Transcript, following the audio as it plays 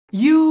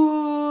It's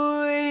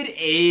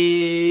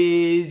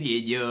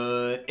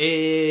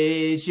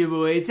your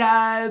boy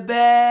Ty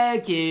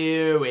back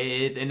here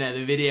with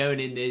another video, and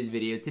in this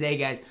video today,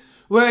 guys,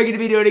 we're going to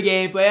be doing a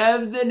gameplay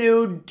of the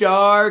new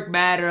Dark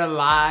Matter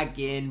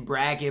Lock-In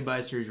Bracket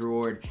Busters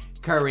Reward,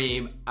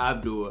 Kareem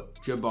Abdul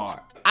Jabbar.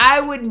 I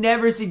would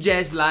never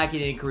suggest locking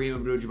in Kareem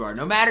Abdul Jabbar.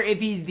 No matter if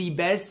he's the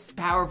best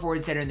power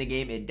forward center in the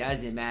game, it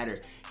doesn't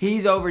matter.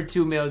 He's over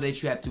 2 mil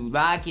that you have to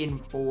lock in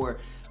for.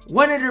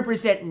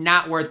 100%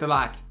 not worth the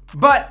lock.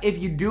 But if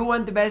you do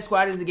want the best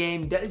squad in the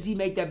game, does he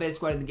make that best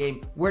squad in the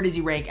game? Where does he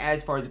rank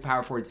as far as the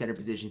power forward center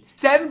position?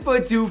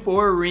 7'2"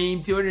 for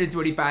Reem,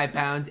 225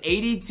 pounds,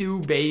 82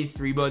 base,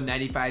 3 ball,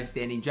 95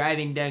 standing,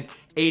 driving dunk,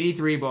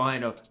 83 ball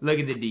handle. Look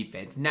at the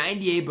defense.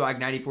 98 block,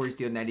 94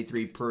 steal,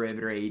 93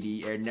 perimeter,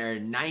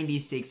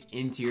 96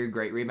 interior,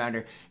 great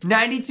rebounder,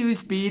 92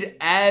 speed,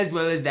 as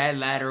well as that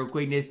lateral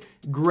quickness.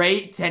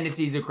 Great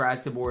tendencies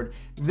across the board.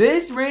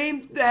 This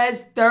Reem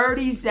has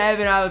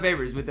 37 Hall of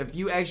Famers with a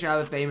few extra Hall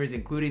of Famers,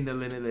 including the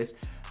Limitless.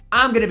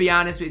 I'm going to be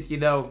honest with you,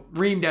 though.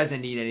 Reem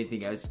doesn't need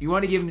anything else. If you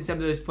want to give him some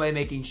of those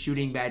playmaking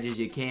shooting badges,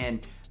 you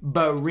can.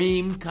 But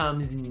Reem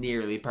comes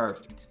nearly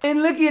perfect.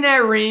 And looking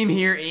at Reem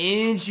here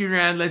in shoot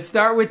around, let's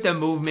start with the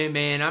movement,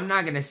 man. I'm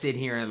not going to sit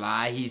here and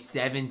lie. He's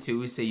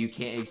 7'2", so you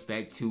can't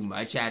expect too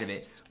much out of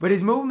it. But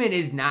his movement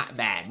is not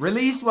bad.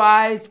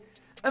 Release-wise,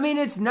 I mean,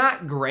 it's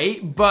not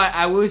great, but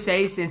I will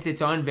say since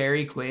it's on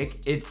very quick,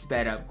 it's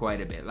sped up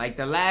quite a bit. Like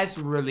the last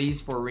release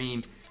for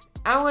Reem,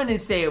 I wouldn't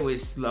say it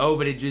was slow,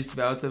 but it just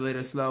felt a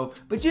little slow.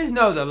 But just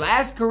know, the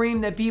last Kareem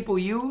that people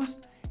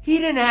used, he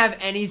didn't have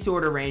any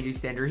sort of range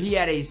extender. He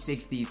had a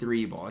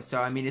 63 ball.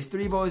 So, I mean, his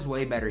 3 ball is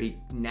way better. He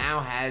now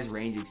has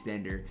range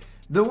extender.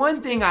 The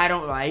one thing I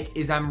don't like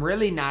is I'm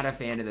really not a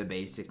fan of the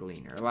basic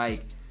leaner.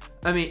 Like,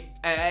 I mean,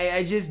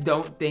 I just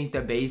don't think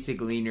the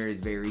basic leaner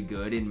is very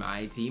good in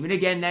my team. And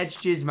again, that's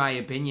just my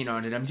opinion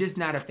on it. I'm just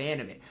not a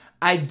fan of it.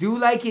 I do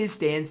like his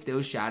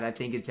standstill shot. I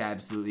think it's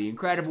absolutely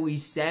incredible.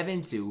 He's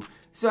 7'2".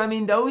 So, I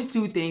mean, those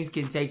two things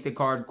can take the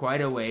card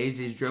quite a ways.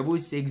 His dribble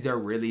sigs are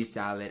really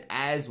solid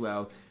as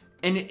well.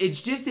 And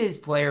it's just his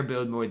player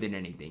build more than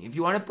anything. If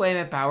you want to play him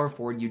at power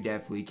forward, you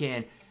definitely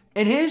can.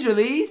 And his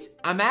release,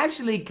 I'm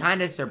actually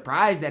kind of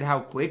surprised at how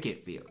quick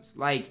it feels.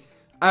 Like,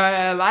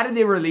 a lot of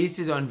the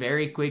releases on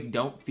very quick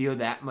don't feel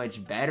that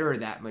much better or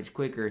that much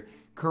quicker.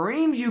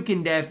 Kareem's, you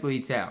can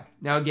definitely tell.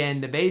 Now, again,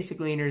 the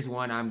basic leaner's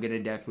one I'm going to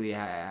definitely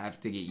have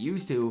to get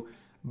used to.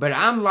 But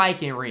I'm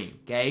liking Reem,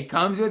 okay?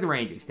 Comes with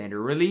range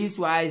extender.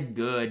 Release-wise,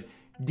 good.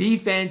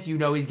 Defense, you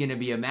know he's going to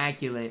be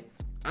immaculate.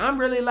 I'm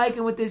really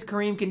liking what this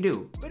Kareem can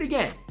do. But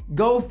again,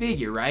 go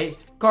figure, right?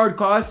 Card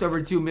costs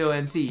over 2 mil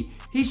MT.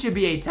 He should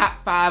be a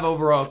top 5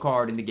 overall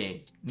card in the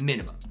game.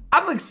 Minimum.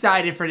 I'm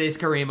excited for this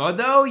Kareem.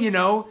 Although, you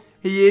know,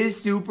 he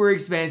is super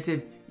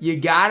expensive. You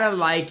gotta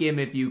like him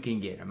if you can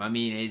get him. I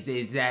mean,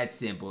 it's that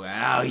simple.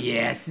 Oh,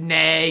 yeah,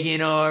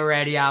 snagging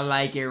already. I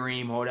like it,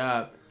 Reem. Hold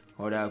up.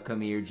 Hold up.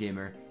 Come here,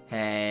 Jimmer.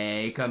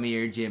 Hey, come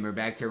here, Jimmer.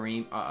 Back to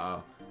Reem.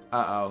 Uh-oh.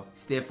 Uh-oh.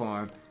 Stiff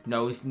arm.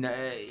 No,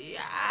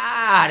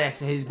 that's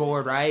his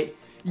board, right?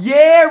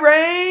 Yeah,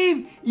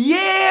 Reem!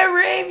 Yeah,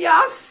 Reem!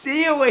 Y'all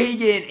see what he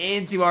getting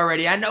into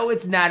already. I know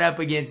it's not up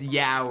against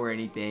Yao or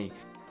anything.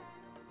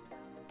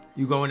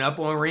 You going up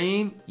on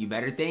Reem? You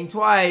better think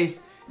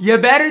twice. You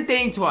better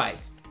think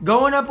twice.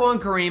 Going up on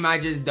Kareem, I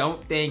just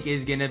don't think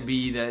is going to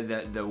be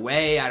the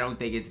way. I don't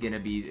think it's going to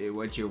be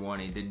what you're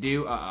wanting to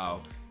do.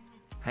 Uh-oh.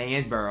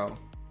 Hansbrough.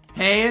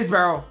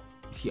 Hansbrough.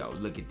 Yo,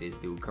 look at this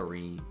dude,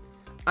 Kareem.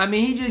 I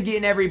mean, he just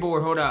getting every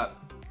board. Hold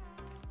up.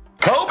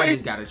 Kobe. I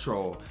just got a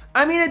troll.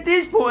 I mean, at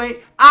this point,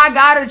 I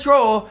got a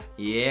troll.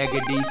 Yeah,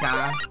 good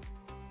D-Ty.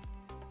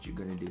 What you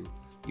gonna do?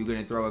 You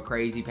gonna throw a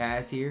crazy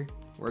pass here?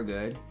 We're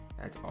good.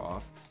 That's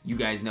off. You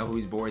guys know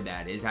whose board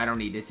that is. I don't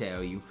need to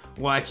tell you.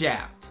 Watch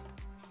out.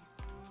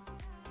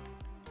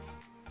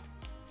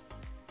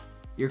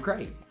 You're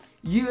crazy.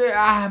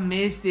 I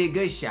missed it.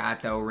 Good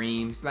shot, though,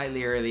 Reem.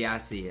 Slightly early. I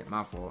see it.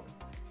 My fault.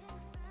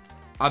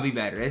 I'll be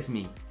better. That's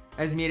me.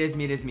 That's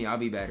me. I'll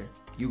be better.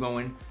 You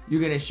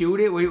gonna shoot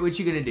it? What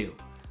you gonna do?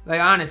 Like,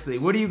 honestly,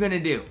 what are you gonna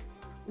do?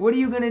 What are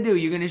you gonna do?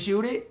 You gonna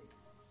shoot it?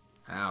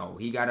 Oh,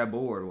 he got a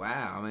board.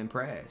 Wow, I'm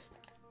impressed.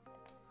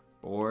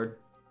 Board.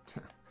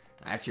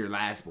 That's your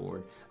last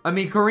board. I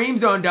mean,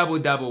 Kareem's on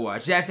double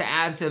watch. That's an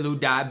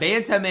absolute dot.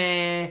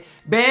 Bantaman.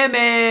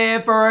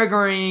 Bam for a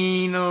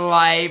green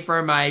light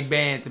for Mike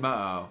Bantam.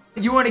 Uh-oh.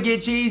 You want to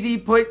get cheesy?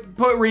 Put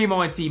Reem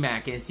on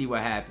T-Mac and see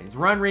what happens.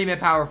 Run Reem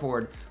at power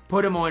forward.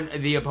 Put him on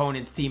the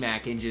opponent's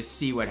T-Mac and just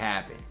see what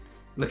happens.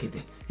 Look at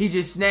that. He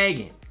just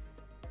snagging.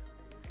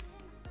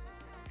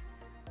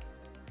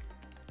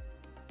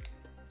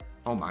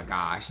 Oh my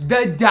gosh.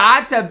 The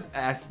dot's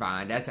that's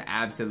fine. That's an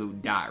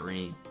absolute dot,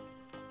 Reem.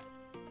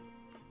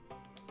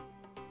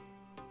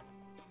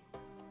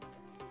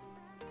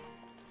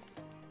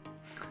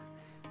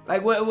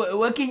 Like,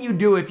 what can you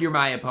do if you're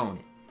my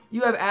opponent?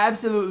 You have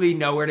absolutely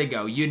nowhere to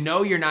go. You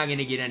know you're not going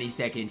to get any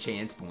second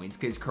chance points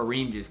because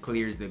Kareem just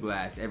clears the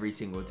glass every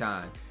single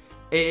time.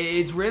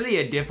 It's really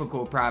a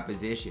difficult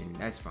proposition.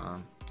 That's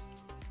fine.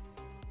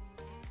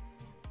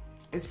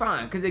 It's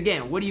fine. Because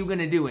again, what are you going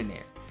to do in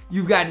there?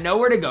 You've got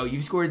nowhere to go.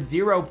 You've scored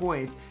 0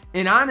 points.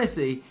 And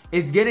honestly,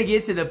 it's going to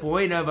get to the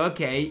point of,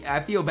 okay, I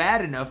feel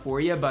bad enough for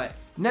you, but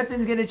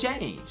nothing's going to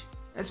change.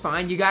 That's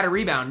fine. You got a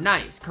rebound.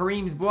 Nice.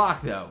 Kareem's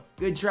block, though.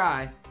 Good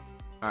try.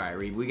 All right,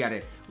 Reem, we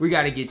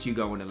gotta get you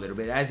going a little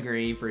bit. That's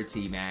green for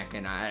T-Mac,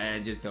 and I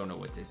just don't know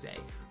what to say.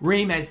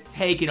 Reem has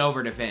taken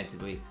over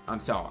defensively. I'm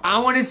sorry. I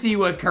want to see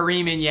what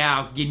Kareem and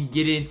Yao can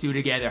get into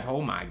together. Oh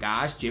my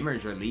gosh,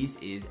 Jimmer's release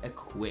is a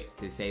quick,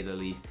 to say the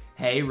least.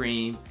 Hey,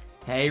 Reem.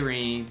 Hey,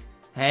 Reem.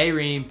 Hey,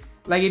 Reem.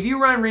 Like, if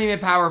you run Reem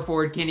at power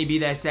forward, can he be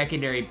that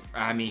secondary?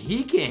 I mean,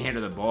 he can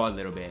handle the ball a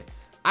little bit.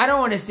 I don't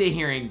want to sit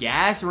here and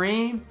gas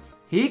Reem.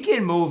 He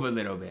can move a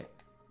little bit.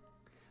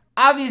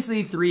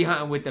 Obviously, 3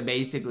 hunting with the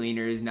basic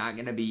leaner is not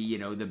going to be, you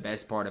know, the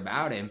best part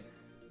about him.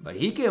 But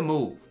he can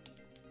move.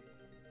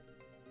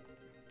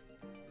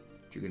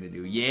 What you going to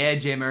do? Yeah,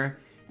 Jimmer.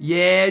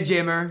 Yeah,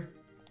 Jimmer.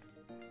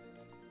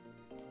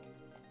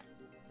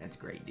 That's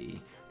great D.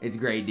 It's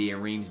great D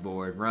and Reem's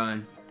board.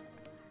 Run.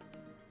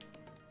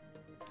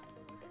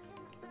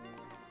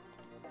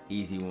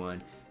 Easy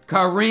one.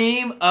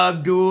 Kareem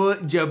Abdul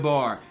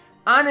Jabbar.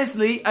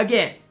 Honestly,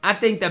 again, I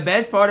think the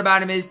best part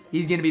about him is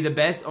he's going to be the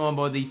best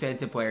on-ball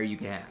defensive player you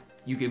can have.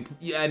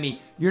 I mean,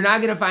 you're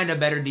not going to find a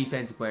better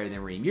defensive player than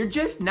Reem. You're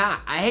just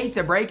not. I hate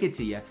to break it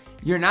to you.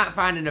 You're not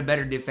finding a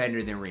better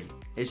defender than Reem.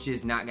 It's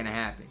just not going to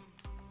happen.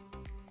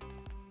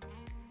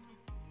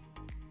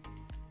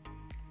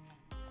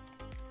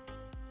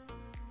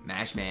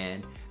 Mash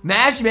man.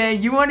 Mash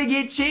man, you want to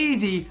get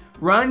cheesy?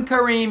 Run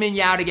Kareem and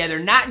Yao together.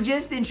 Not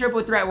just in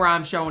triple threat where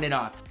I'm showing it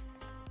off.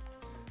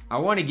 I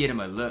want to get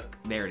him a look.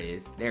 There it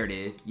is. There it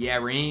is. Yeah,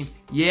 Reem.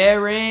 Yeah,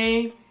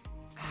 Reem.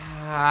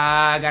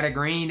 I got to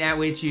green that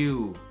with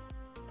you.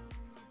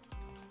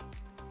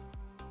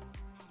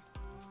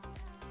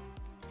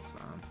 It's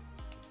fine.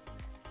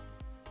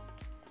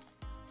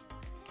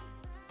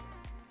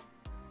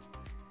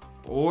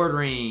 Board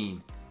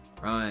Reem.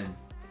 Run.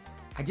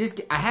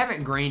 I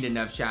haven't greened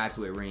enough shots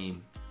with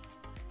Reem.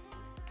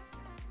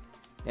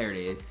 There it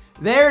is.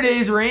 There it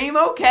is, Reem.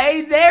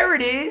 Okay, there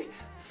it is.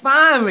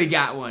 Finally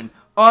got one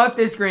off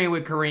the screen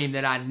with Kareem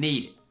that I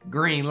needed.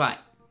 Green light.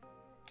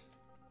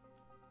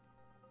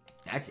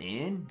 That's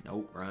in.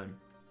 Nope, run.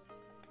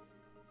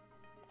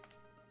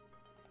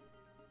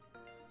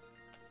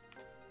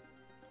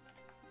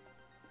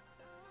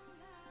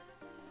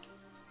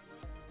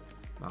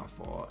 My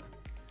fault.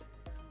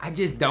 I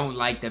just don't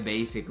like the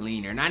basic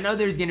leaner. And I know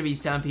there's going to be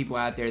some people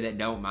out there that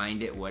don't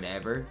mind it,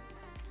 whatever.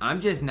 I'm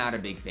just not a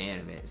big fan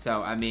of it.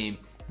 So, I mean,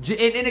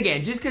 and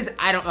again, just because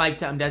I don't like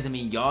something doesn't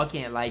mean y'all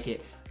can't like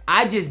it.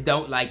 I just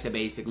don't like the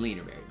basic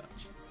leaner very much.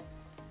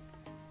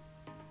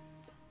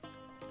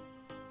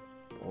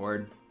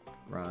 Board,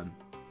 run.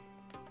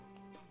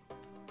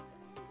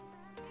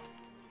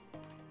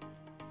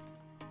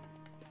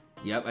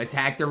 Yep,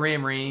 attack the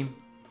rim, Reem.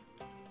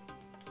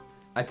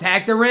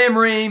 Attack the rim,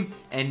 Reem.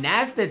 And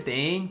that's the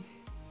thing.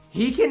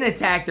 He can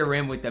attack the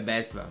rim with the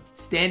best of them.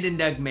 Standing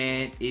Doug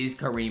man is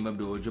Kareem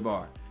Abdul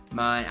Jabbar.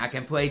 Mine, I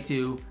can play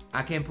two.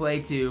 I can play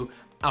two.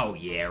 Oh,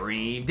 yeah,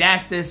 Reem.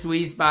 That's the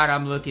sweet spot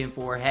I'm looking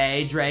for.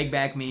 Hey, drag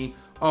back me.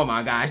 Oh,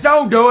 my gosh.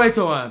 Don't do it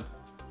to him.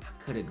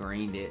 I could have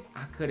greened it.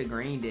 I could have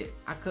greened it.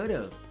 I could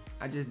have.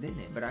 I just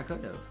didn't, but I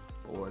could have.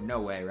 Or no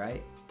way,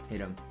 right?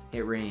 Hit him.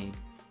 Hit Reem.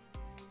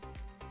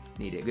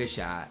 Need it. Good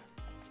shot.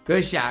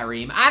 Good shot,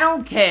 Reem. I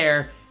don't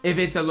care if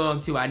it's a long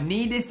two. I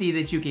need to see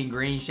that you can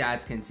green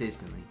shots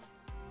consistently.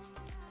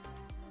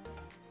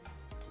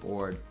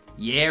 Board.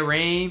 Yeah,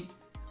 Reem.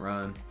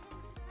 Run.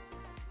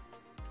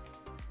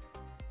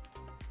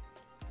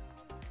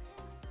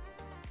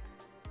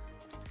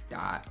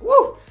 Dot.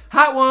 Woo!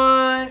 Hot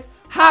one!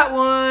 Hot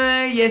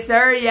one! Yes,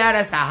 sir. Yeah,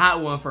 that's a hot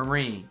one from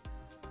Reem.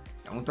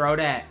 Don't throw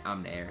that.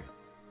 I'm there.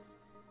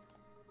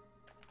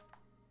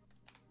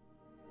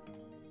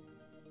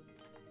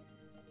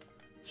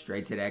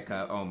 Straight to that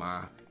cup. Oh,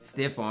 my.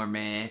 Stiff arm,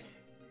 man.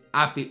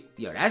 I feel...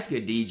 Yo, that's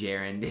good D,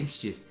 Jaren. It's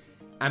just...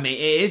 I mean,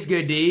 it's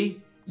good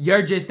D.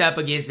 You're just up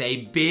against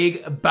a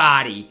big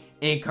body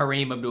in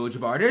Kareem Abdul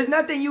Jabbar. There's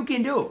nothing you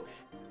can do.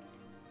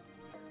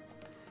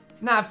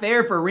 It's not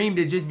fair for Reem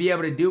to just be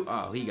able to do...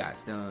 Oh, he got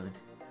stunned.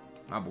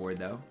 My board,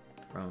 though.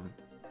 Wrong.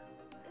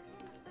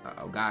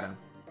 Uh-oh, got him.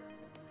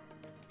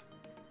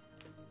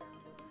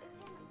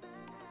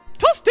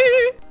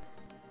 Toasty!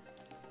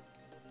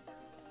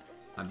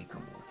 I mean,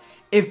 come on.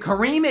 If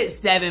Kareem at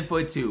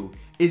 7'2"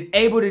 is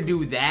able to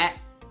do that,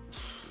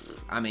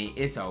 I mean,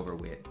 it's over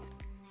with.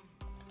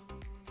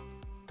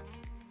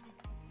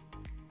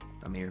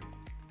 I'm here.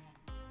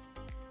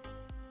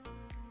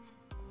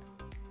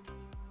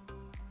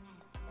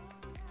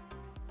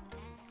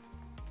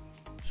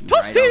 Shoot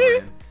right over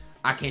him.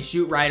 I can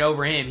shoot right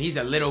over him. He's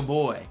a little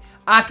boy.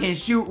 I can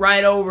shoot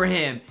right over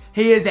him.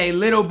 He is a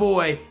little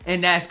boy,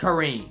 and that's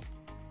Kareem.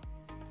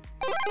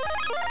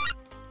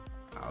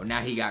 Oh, now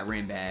he got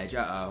rim badge.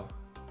 Uh-oh.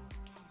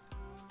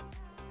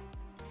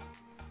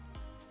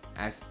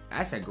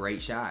 That's a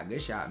great shot.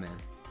 Good shot, man.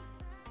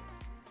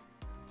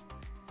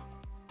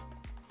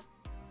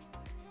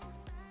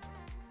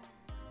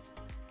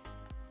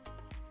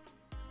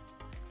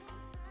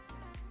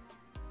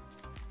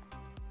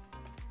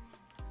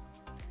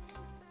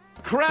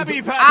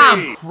 Krabby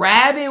Patty. I'm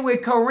crabbing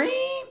with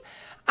Kareem?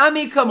 I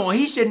mean, come on.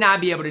 He should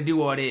not be able to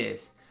do all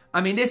this.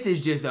 I mean, this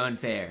is just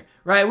unfair,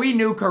 right? We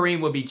knew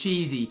Kareem would be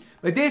cheesy,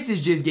 but this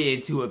is just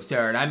getting too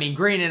absurd. I mean,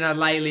 green and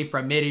unlikely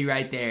from Mitty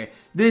right there.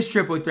 This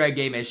triple threat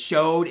game has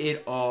showed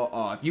it all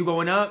off. You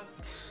going up?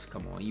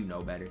 Come on, you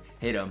know better.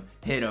 Hit him,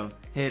 hit him,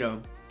 hit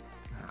him.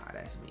 Ah,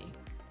 that's me.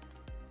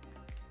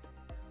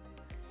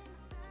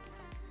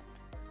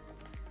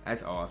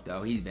 That's off,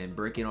 though. He's been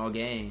bricking all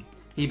game.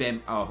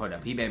 Oh, hold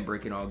up. He been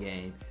bricking all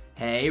game.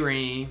 Hey,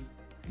 Reem.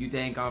 You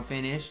think I'm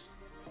finished?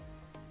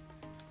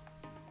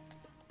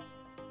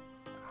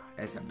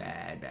 That's a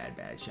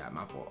bad shot.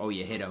 My fault. Oh,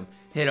 yeah. Hit him.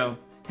 Hit him.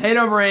 Hit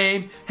him,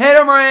 Reem. Hit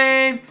him,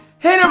 Reem.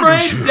 Hit him,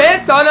 Reem.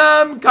 Dance on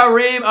him.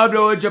 Kareem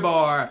Abdul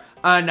Jabbar.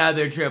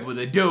 Another triple.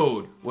 The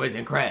dude was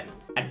incredible.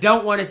 I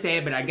don't want to say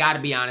it, but I got to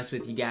be honest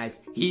with you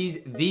guys.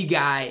 He's the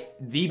guy,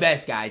 the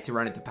best guy to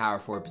run at the power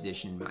forward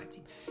position in my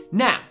team.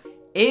 Now,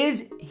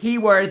 is he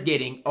worth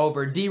getting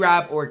over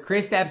D-Rob or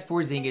Kristaps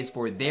Porzingis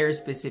for their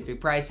specific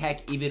price?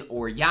 Heck, even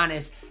or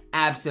Giannis?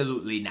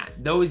 Absolutely not.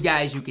 Those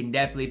guys you can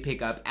definitely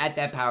pick up at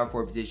that power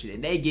forward position,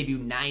 and they give you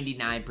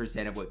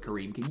 99% of what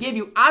Kareem can give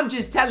you. I'm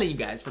just telling you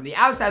guys, from the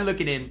outside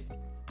looking in,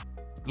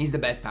 he's the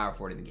best power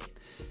forward in the game.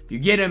 If you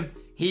get him,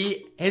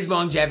 his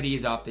longevity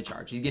is off the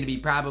charts. He's going to be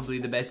probably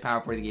the best power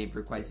forward in the game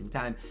for quite some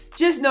time.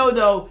 Just know,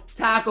 though,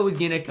 Taco is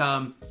going to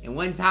come. And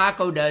when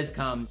Taco does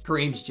come,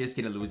 Kareem's just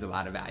going to lose a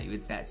lot of value.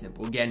 It's that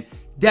simple. Again,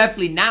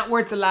 definitely not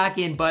worth the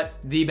lock-in,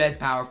 but the best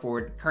power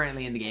forward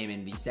currently in the game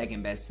and the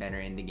second best center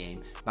in the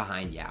game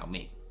behind Yao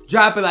Ming.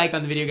 Drop a like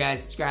on the video,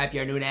 guys. Subscribe if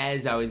you're new. And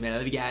as always, man, I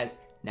love you guys.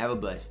 And have a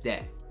blessed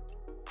day.